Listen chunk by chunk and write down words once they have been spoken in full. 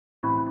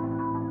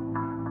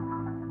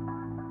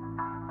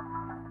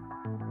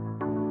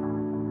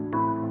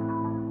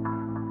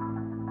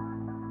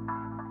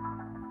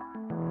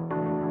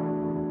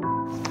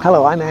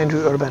Hello, I'm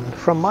Andrew Urban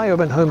from my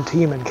Urban Home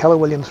team in Keller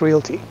Williams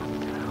Realty.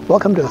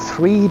 Welcome to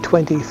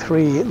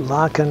 323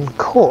 Larkin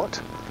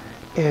Court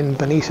in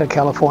Benicia,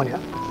 California.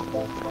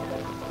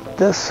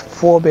 This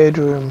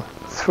 4-bedroom,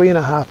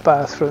 3.5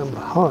 bathroom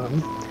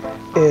home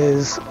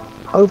is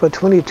over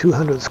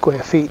 2,200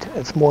 square feet.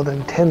 It's more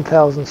than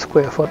 10,000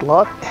 square foot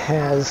lot. It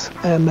has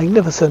a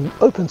magnificent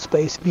open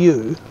space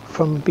view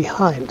from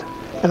behind.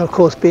 And of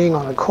course, being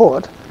on a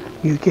court,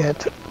 you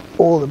get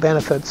all the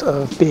benefits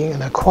of being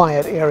in a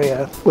quiet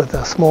area with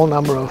a small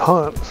number of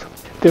homes.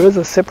 There is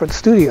a separate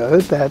studio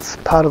that's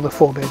part of the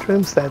 4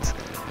 bedrooms that's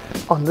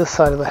on this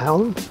side of the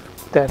home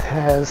that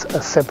has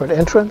a separate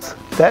entrance.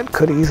 That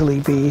could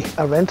easily be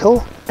a rental,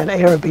 an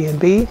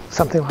Airbnb,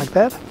 something like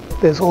that.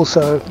 There's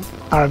also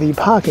RV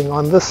parking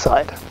on this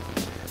side.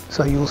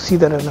 So you'll see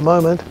that in a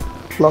moment.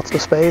 Lots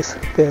of space.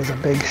 There's a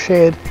big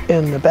shed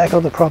in the back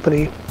of the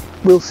property.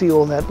 We'll see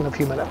all that in a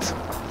few minutes.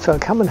 So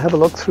come and have a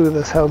look through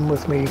this home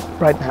with me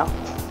right now.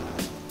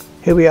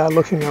 Here we are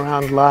looking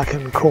around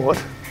Larkin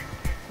Court.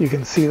 You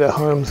can see the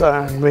homes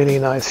are in really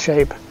nice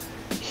shape.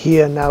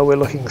 Here now we're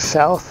looking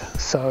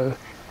south, so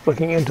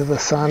looking into the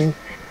sun,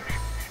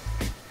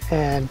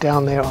 and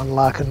down there on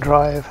Larkin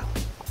Drive.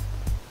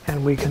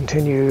 And we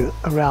continue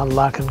around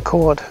Larkin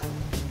Court.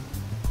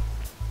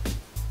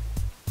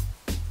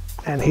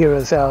 And here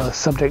is our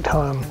subject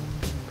home.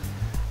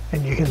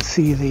 And you can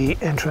see the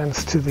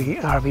entrance to the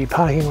RV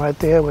parking right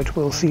there, which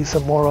we'll see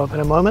some more of in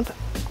a moment.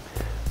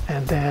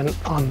 And then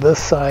on this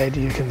side,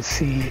 you can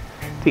see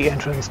the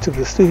entrance to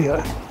the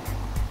studio.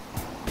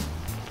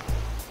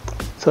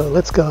 So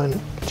let's go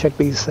and check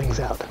these things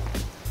out.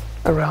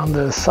 Around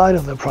the side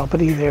of the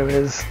property, there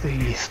is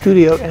the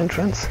studio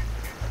entrance.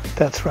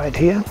 That's right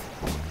here.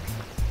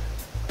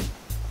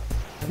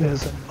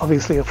 There's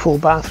obviously a full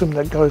bathroom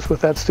that goes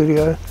with that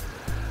studio.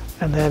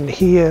 And then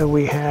here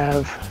we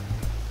have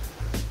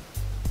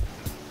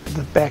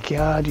the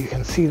backyard. You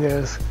can see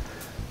there's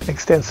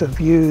extensive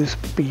views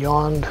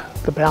beyond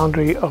the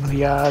boundary of the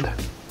yard.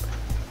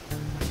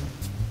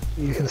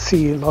 You can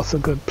see lots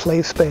of good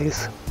play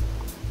space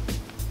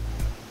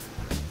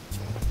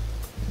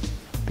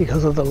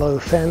because of the low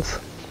fence,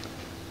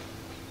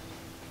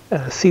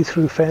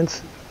 see-through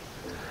fence.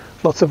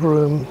 Lots of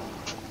room,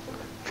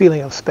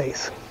 feeling of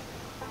space.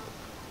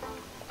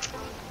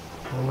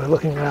 And we're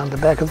looking around the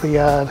back of the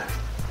yard.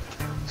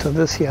 So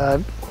this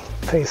yard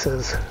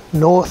faces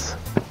north.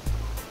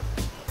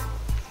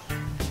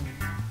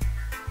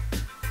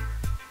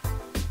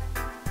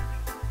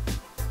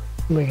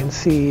 We can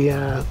see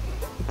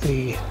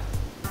the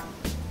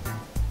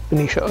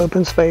Benicia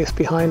open space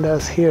behind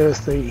us. Here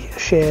is the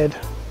shed.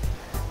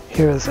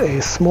 Here is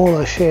a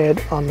smaller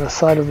shed on the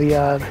side of the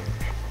yard.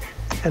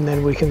 And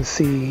then we can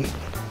see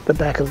the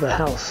back of the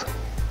house.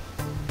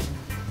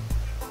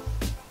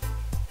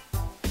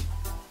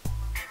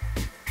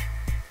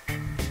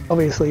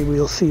 Obviously,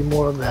 we'll see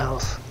more of the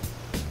house.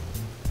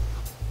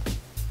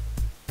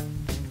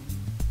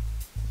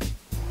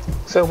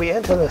 So we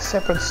enter the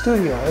separate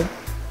studio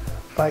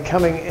by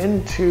coming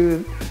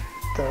into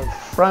the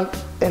front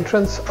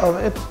entrance of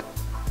it.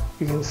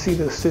 You can see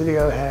the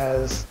studio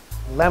has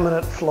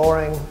laminate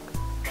flooring,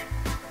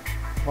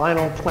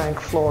 vinyl plank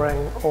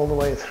flooring all the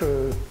way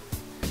through,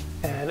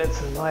 and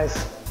it's a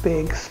nice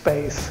big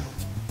space.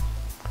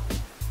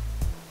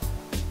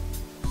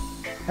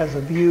 Has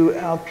a view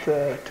out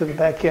to the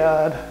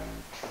backyard,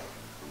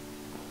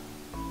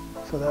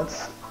 so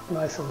that's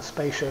nice and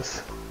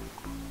spacious.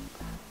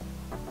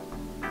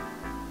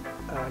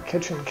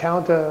 Kitchen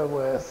counter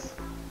with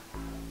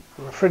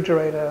a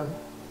refrigerator.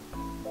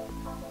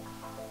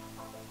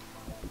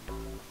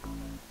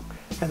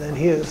 And then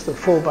here's the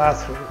full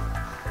bathroom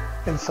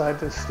inside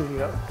the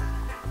studio.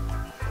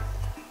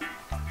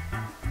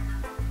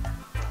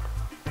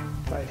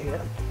 Right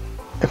here.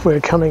 If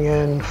we're coming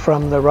in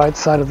from the right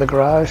side of the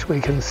garage,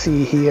 we can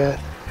see here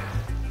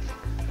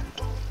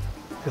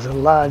there's a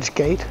large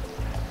gate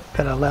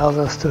that allows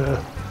us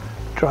to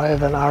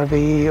drive an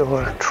RV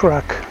or a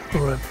truck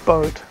or a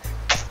boat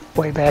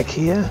way back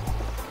here.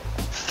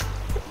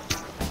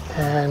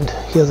 And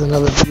here's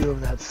another view of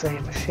that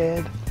same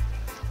shed.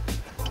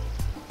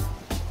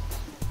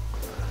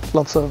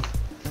 Lots of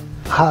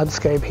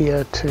hardscape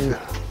here to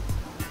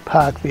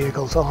park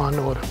vehicles on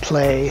or to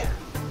play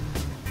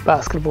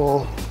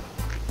basketball.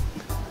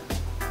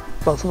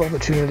 Lots of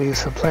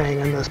opportunities for playing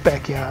in this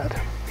backyard.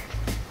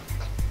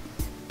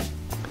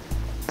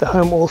 The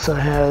home also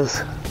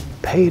has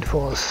paid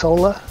for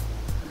solar,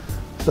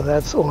 so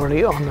that's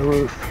already on the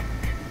roof,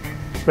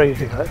 ready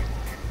to go.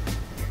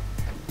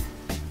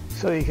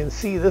 So you can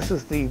see this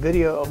is the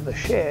video of the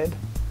shed.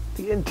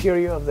 The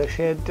interior of the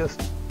shed,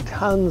 just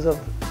tons of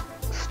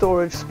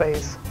storage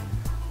space,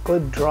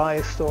 good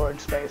dry storage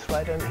space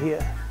right in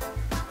here.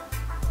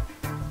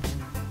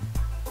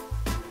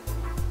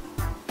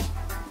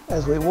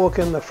 As we walk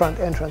in the front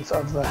entrance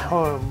of the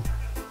home,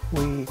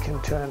 we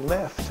can turn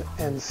left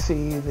and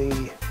see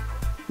the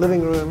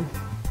living room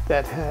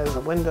that has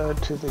a window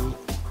to the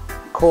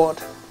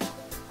court.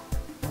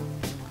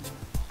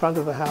 Front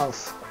of the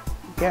house,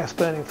 gas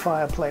burning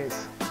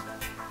fireplace.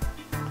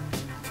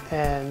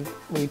 and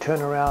we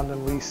turn around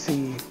and we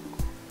see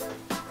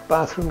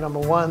bathroom number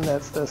 1.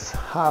 That's this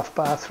half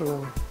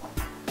bathroom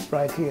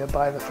right here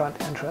by the front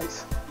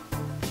entrance.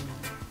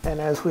 And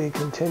as we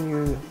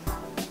continue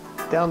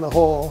down the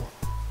hall,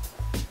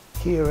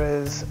 here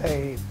is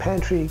a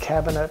pantry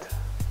cabinet,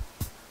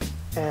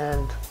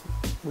 and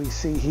we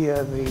see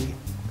here the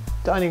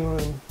dining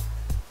room.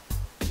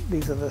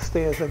 These are the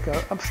stairs that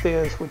go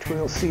upstairs, which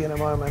we'll see in a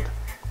moment.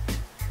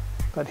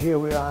 But here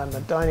we are in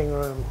the dining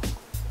room,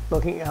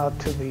 looking out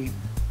to the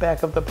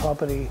back of the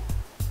property.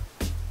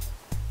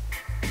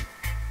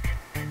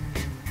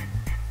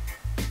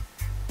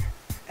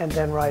 And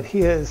then right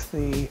here is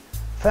the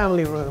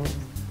family room.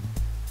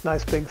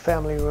 Nice big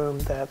family room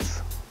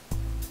that's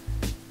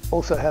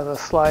also has a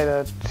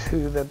slider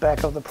to the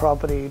back of the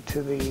property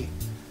to the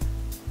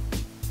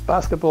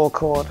basketball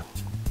court.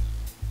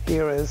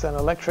 Here is an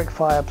electric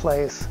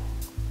fireplace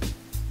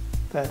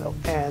that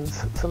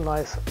adds some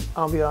nice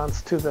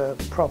ambiance to the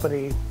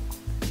property.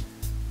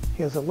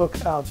 Here's a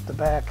look out the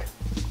back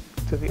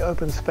to the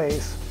open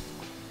space,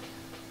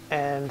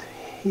 and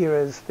here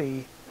is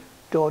the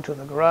door to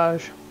the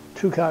garage,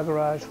 2-car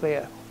garage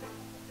there.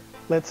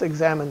 Let's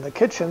examine the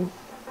kitchen,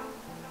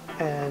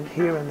 and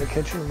here in the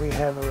kitchen we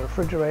have a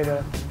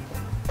refrigerator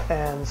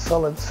and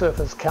solid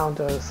surface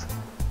counters,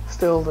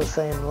 still the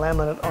same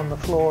laminate on the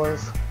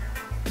floors,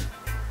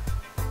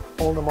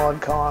 all the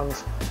mod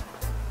cons,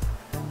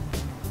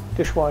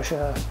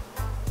 dishwasher,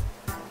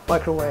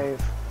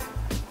 microwave,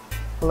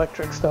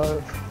 electric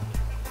stove,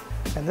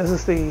 and this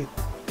is the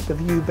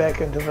view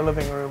back into the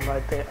living room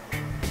right there.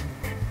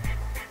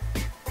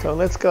 So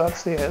let's go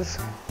upstairs,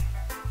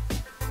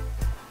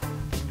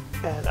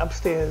 and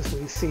upstairs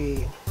we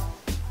see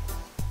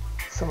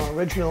some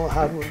original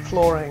hardwood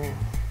flooring,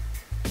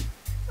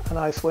 a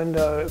nice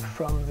window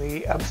from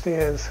the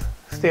upstairs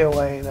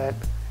stairway that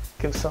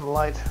gives some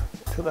light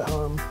to the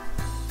home.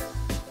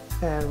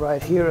 And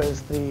right here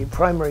is the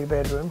primary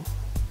bedroom.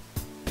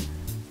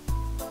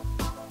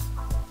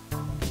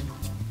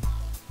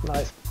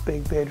 Nice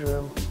big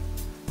bedroom,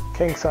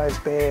 king size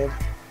bed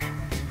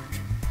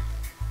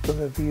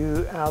with a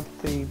view out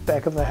the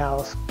back of the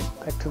house,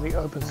 back to the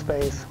open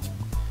space.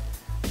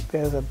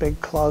 There's a big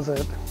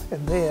closet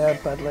in there,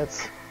 but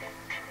let's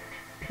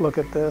look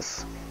at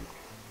this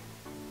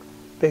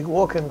big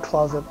walk-in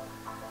closet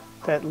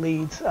that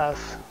leads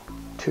us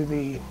to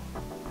the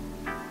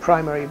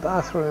primary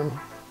bathroom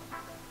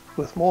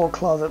with more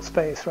closet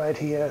space right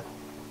here.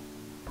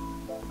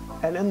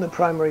 And in the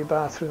primary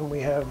bathroom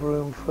we have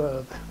room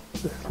for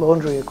the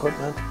laundry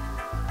equipment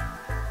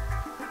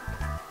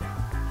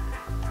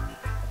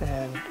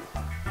and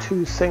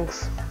 2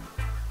 sinks,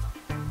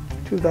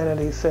 2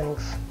 vanity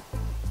sinks,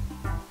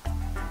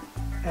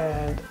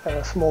 and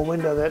a small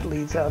window that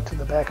leads out to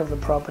the back of the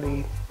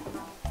property,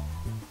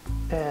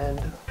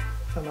 and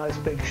a nice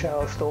big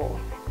shower stall,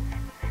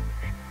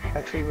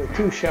 actually with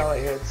 2 shower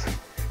heads.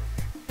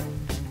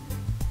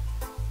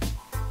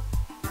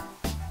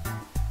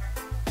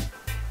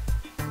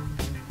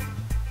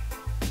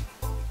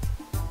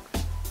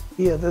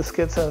 Here, this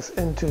gets us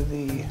into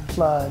the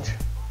large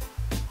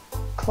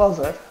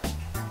closet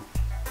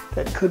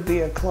that could be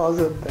a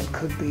closet, that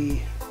could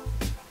be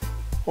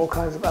all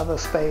kinds of other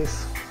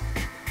space,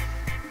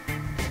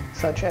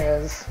 such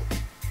as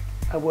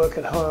a work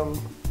at home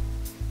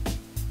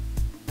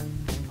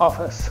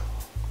office.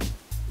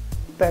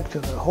 Back to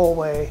the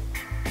hallway,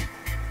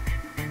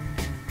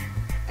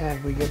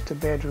 and we get to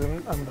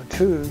bedroom number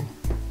 2.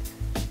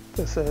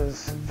 This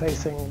is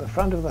facing the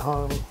front of the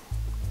home,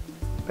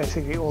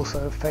 basically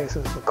also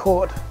faces the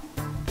court.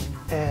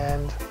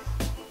 And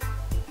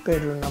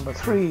bedroom number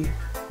 3,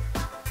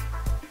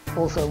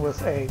 also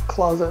with a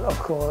closet of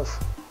course,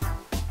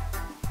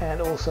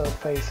 and also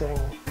facing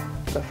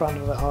the front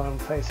of the home,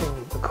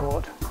 facing the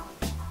court.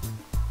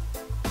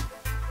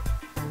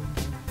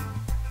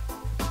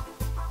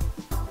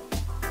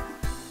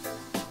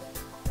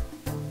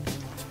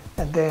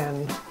 And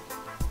then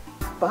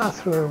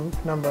bathroom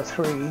number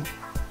 3,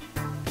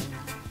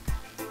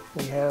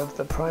 we have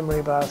the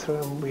primary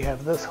bathroom, we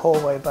have this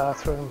hallway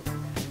bathroom,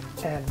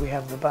 and we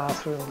have the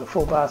bathroom, the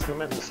full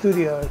bathroom in the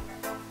studio.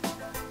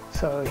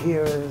 So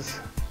here is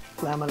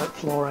laminate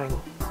flooring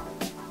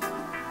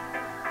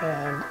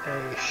and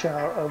a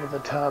shower over the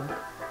tub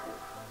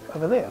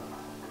over there.